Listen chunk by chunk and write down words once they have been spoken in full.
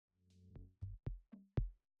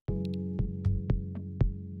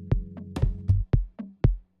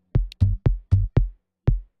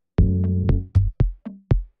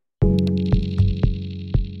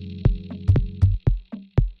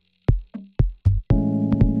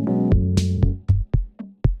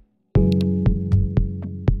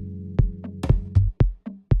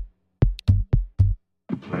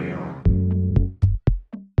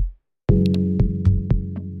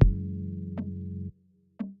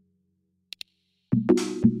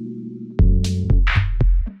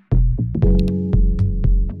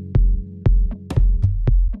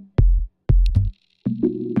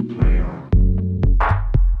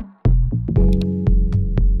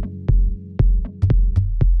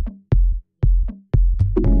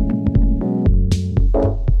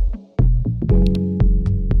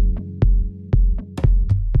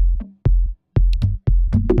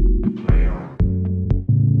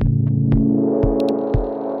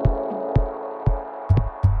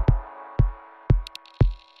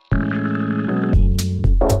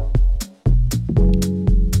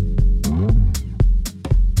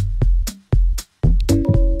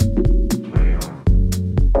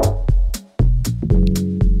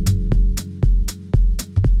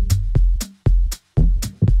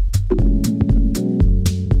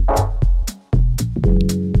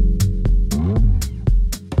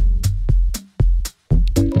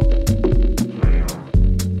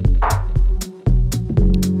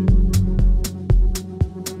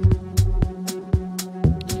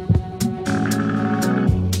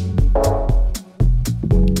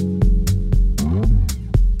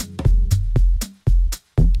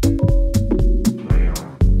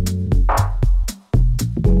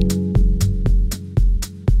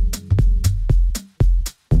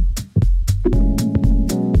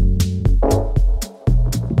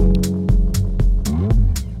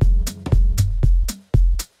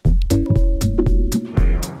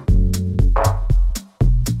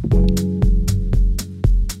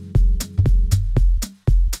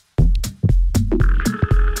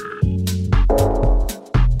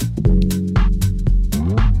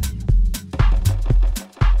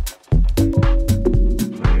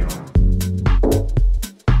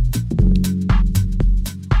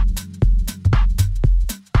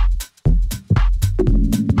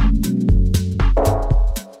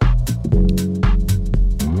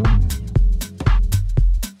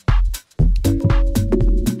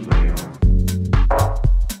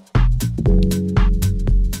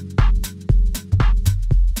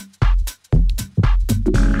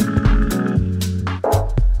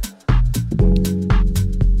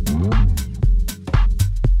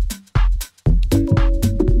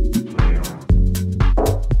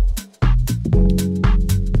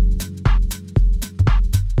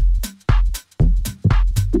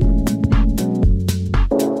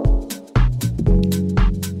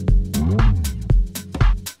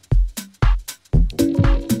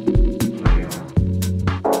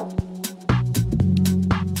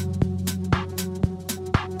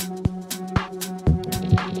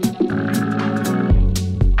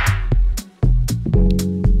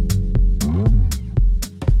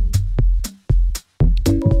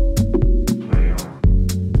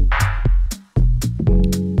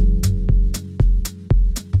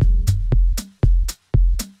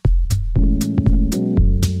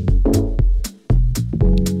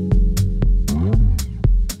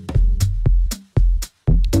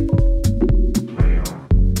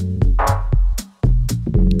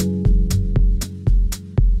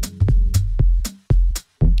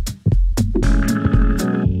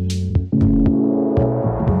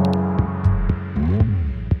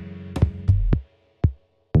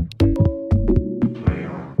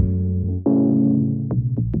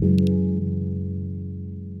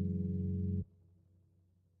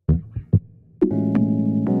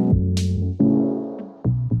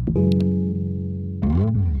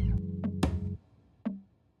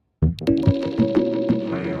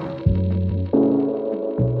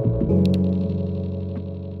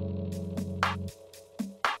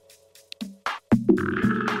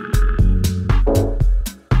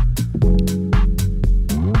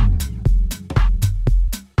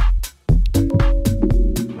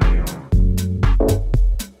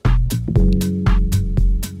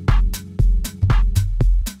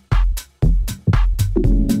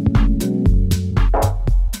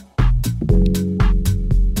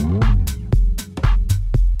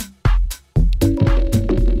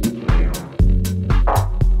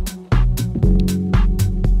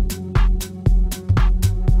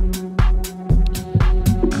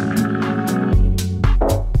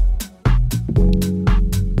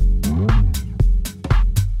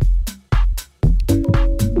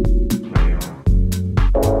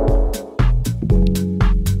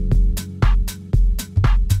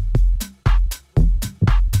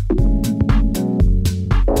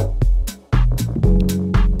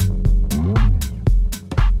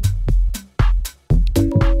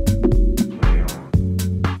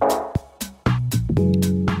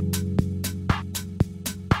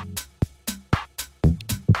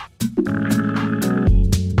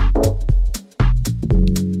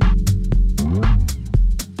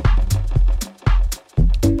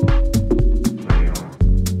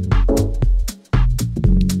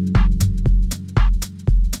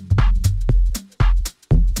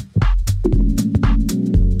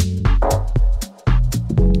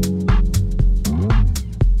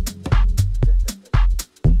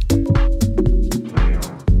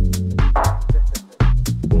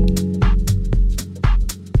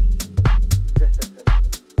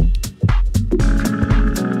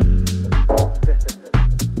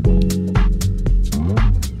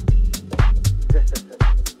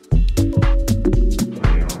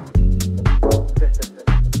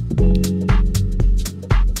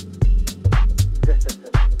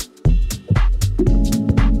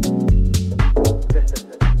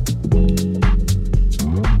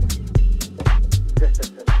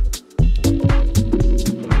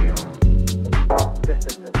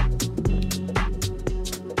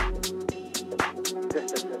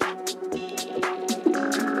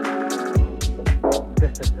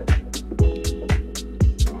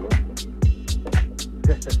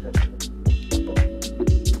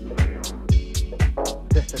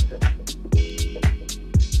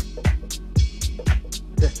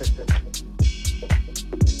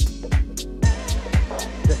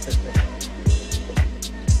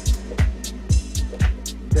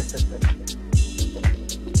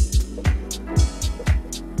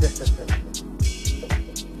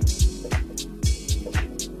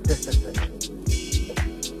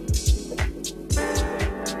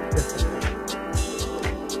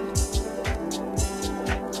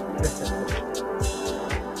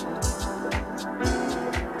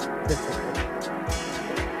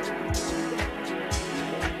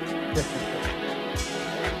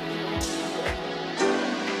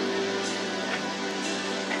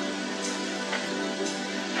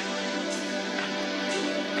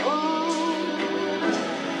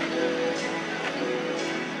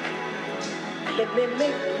Let me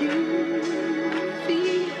make you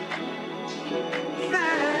feel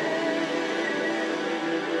fine.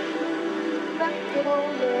 Rock it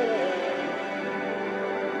over.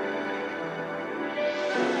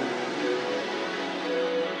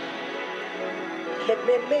 Let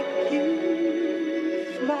me make you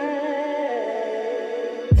smile.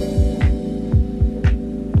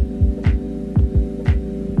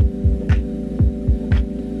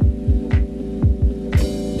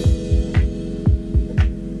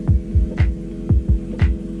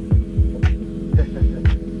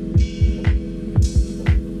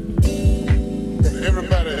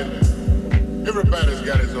 Everybody's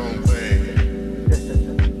got his own thing.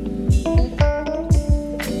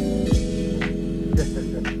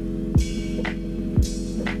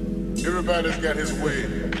 Everybody's got his way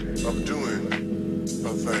of doing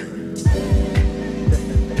a thing.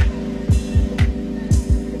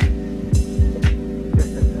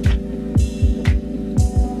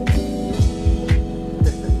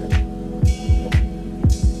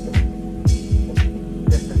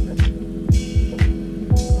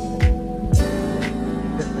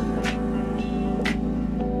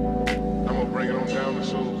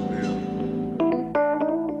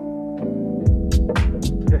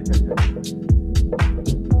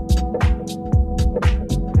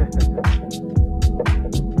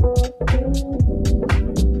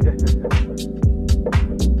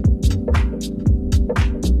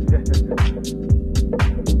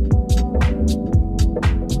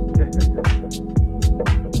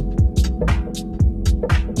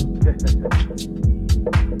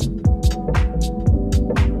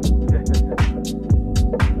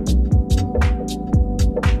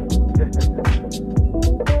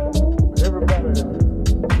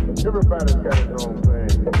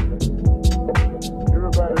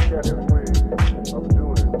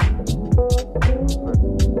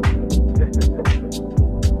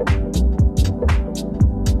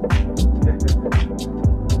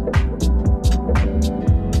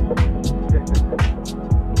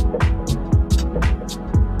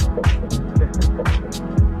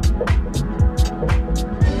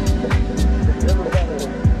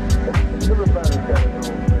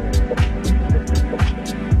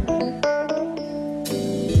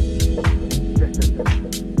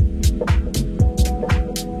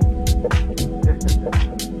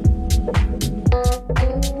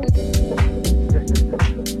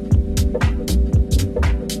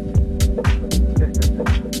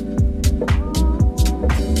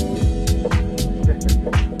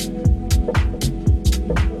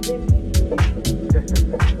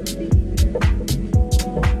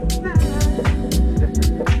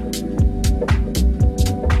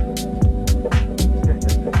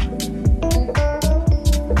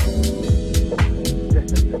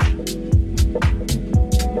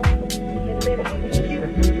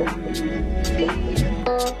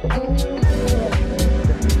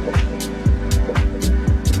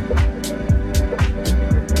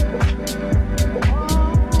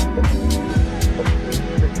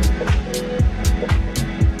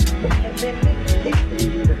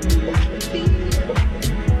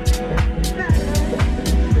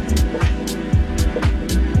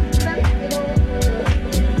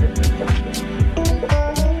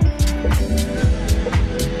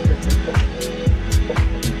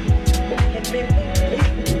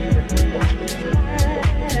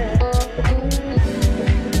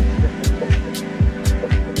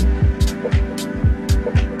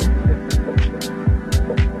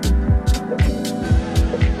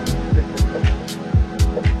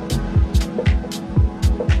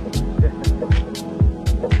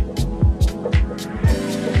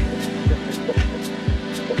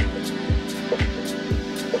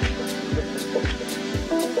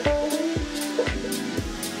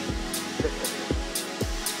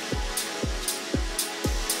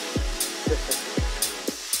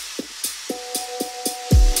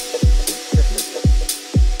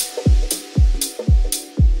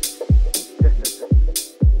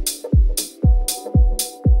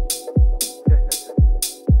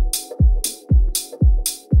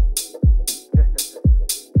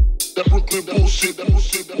 That Brooklyn bullshit, that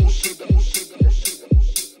bullshit, that bullshit, that bullshit, that bullshit, that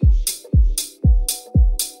bullshit.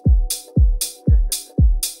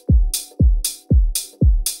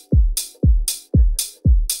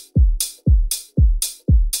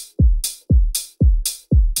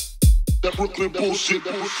 Brooklyn bullshit.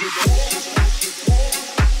 That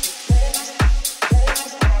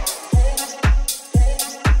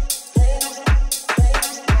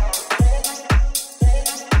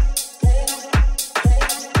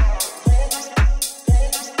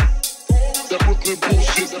Brooklyn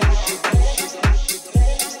bullshit.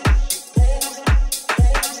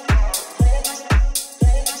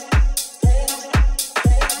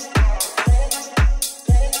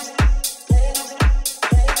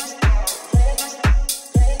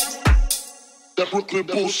 Brooklyn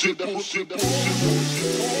bullshit, bullshit,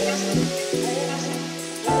 bullshit.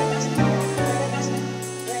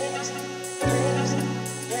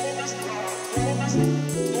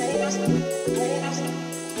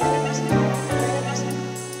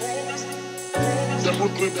 That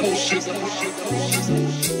Brooklyn bullshit, bullshit, bullshit,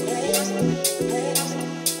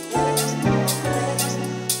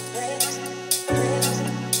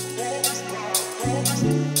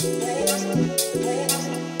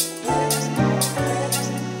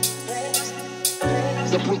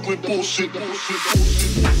 Brooklyn bullshit, bullshit, bullshit. The Brooklyn bullshit, bullshit,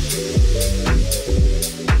 bullshit, bullshit. The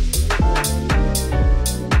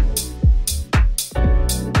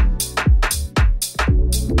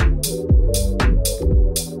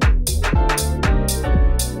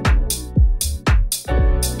Brooklyn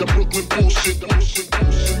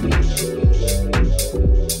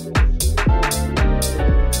bullshit, bullshit,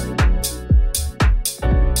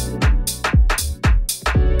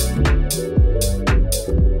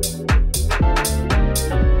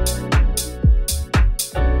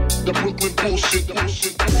 The Brooklyn bullshit,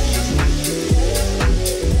 bullshit, bullshit.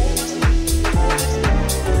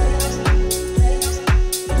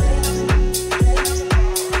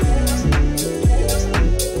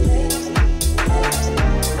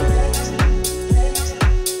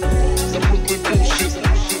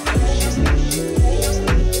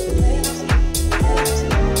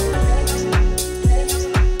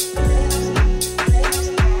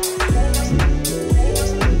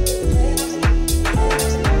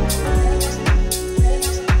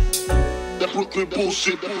 Brooklyn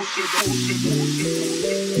bullshit, bullshit, bullshit,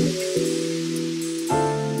 bullshit.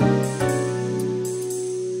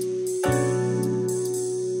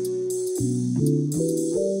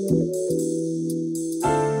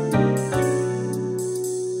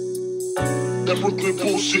 That Brooklyn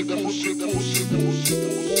bullshit, bullshit, bullshit, bullshit,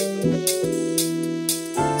 bullshit.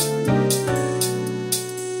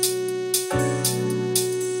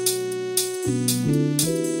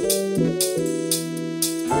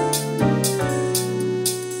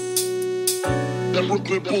 That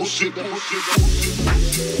Brooklyn bullshit, bullshit,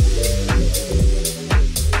 bullshit.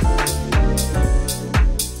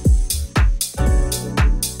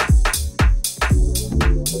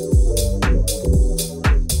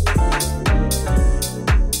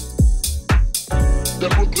 That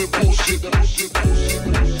Brooklyn bullshit, bullshit, bullshit,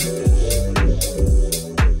 bullshit.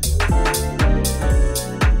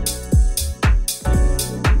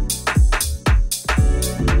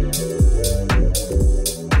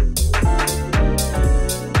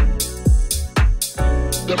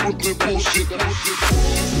 That Brooklyn bullshit, bullshit, that Brooklyn bullshit, bullshit, bullshit. That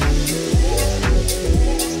Brooklyn bullshit, bullshit,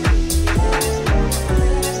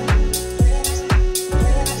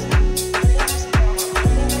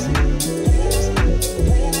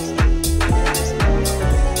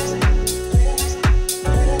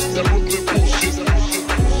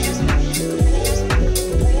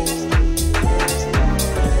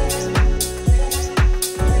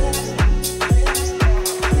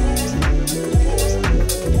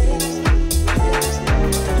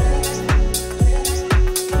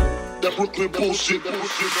 that Brooklyn bullshit, bullshit,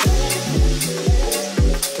 bullshit.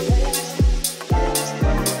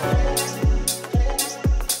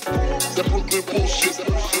 That Brooklyn bullshit,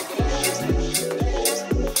 bullshit, bullshit.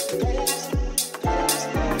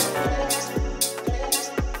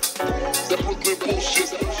 That Brooklyn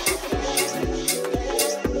bullshit, bullshit, bullshit.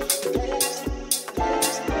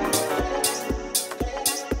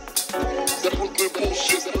 That Brooklyn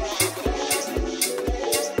bullshit, bullshit.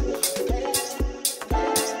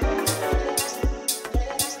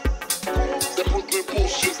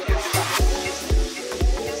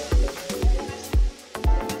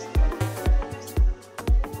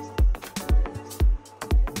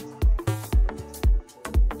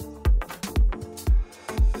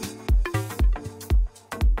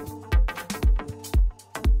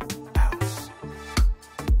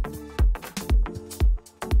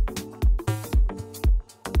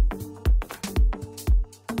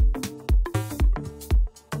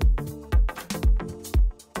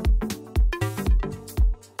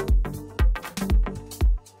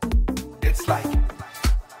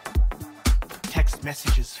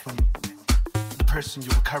 person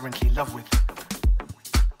you are currently in love with.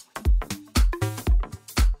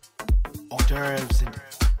 Hors d'oeuvres and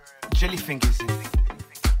jelly fingers and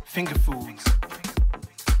finger foods.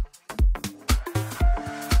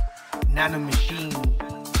 Nano machine,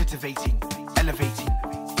 titivating, elevating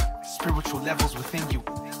spiritual levels within you.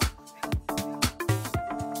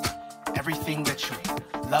 Everything that you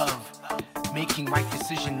love, making right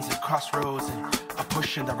decisions at crossroads and a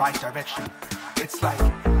push in the right direction. It's like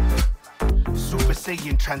Super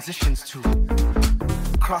Saiyan transitions to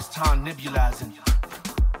crosstown nebulas and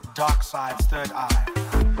dark side's third eye.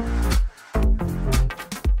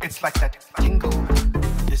 It's like that tingle,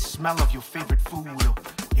 the smell of your favorite food or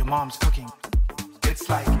your mom's cooking. It's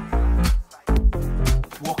like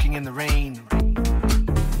walking in the rain,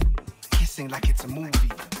 kissing like it's a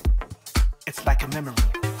movie. It's like a memory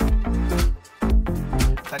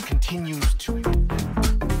that continues to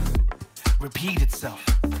repeat itself,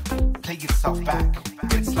 play itself back.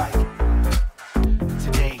 It's like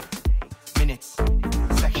today, minutes,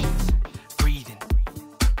 sections, breathing.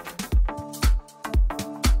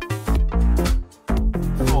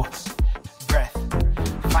 Thoughts, breath,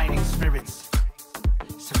 fighting spirits,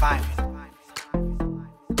 surviving.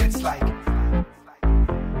 It's like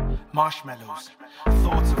marshmallows,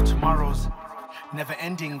 thoughts of tomorrows, never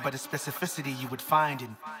ending, but a specificity you would find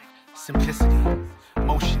in simplicity,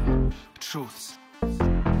 motion, truths.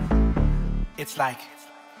 It's like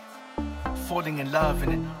falling in love in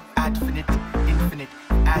an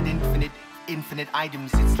infinite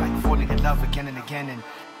items. It's like falling in love again and again and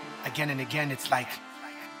again and again. It's like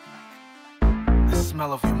the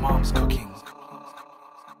smell of your mom's cooking,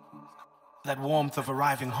 that warmth of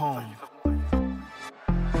arriving home.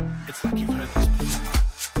 It's like you've heard this before.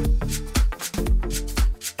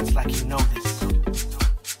 It's like you know this.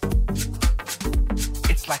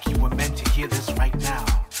 It's like you were meant to hear this right now.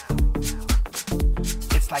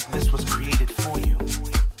 It's like this was created for you,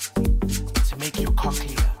 to make your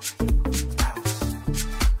cochlea bounce.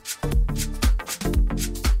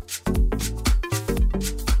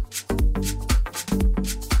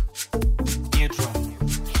 Eardrum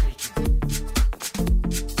shaking.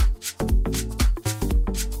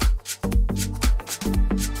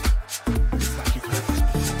 It's like you've heard this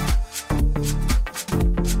before.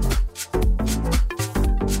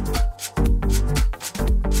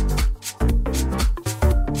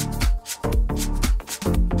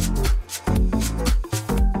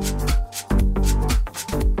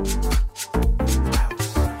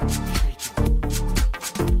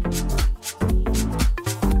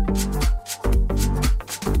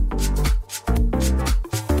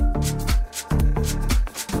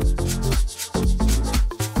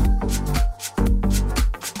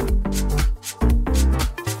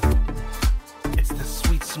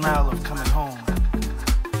 Smell of coming home.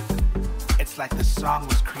 It's like the song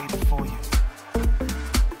was created for you.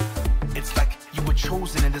 It's like you were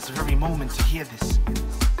chosen in this very moment to hear this.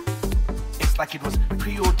 It's like it was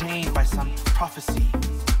preordained by some prophecy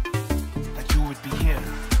that you would be here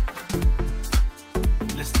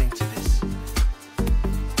listening to this,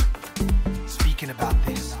 speaking about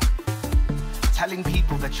this, telling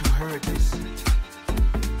people that you heard this.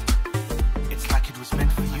 It's like it was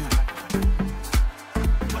meant for you.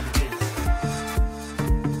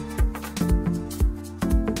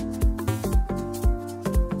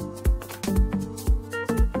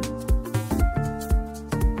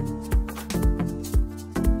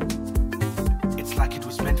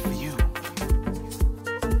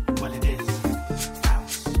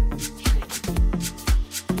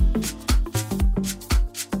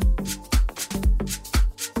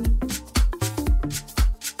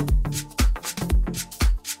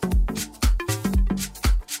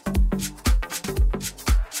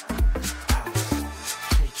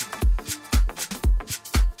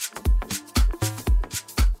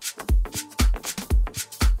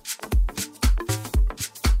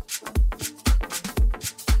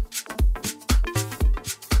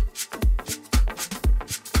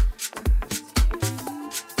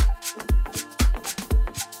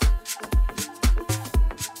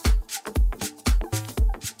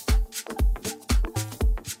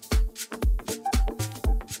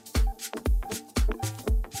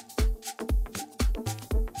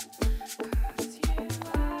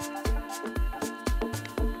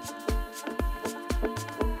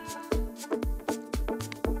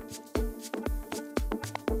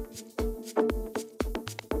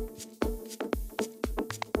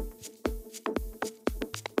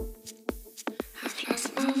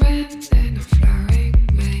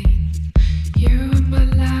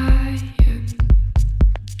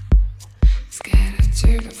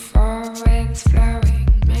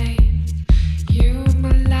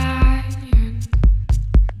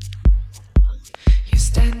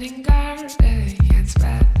 guard against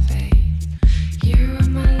bad fate. You are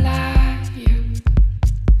my lion.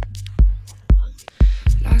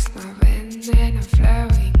 Lost my wind in a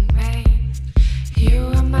flowing vein. You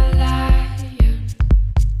are my lion.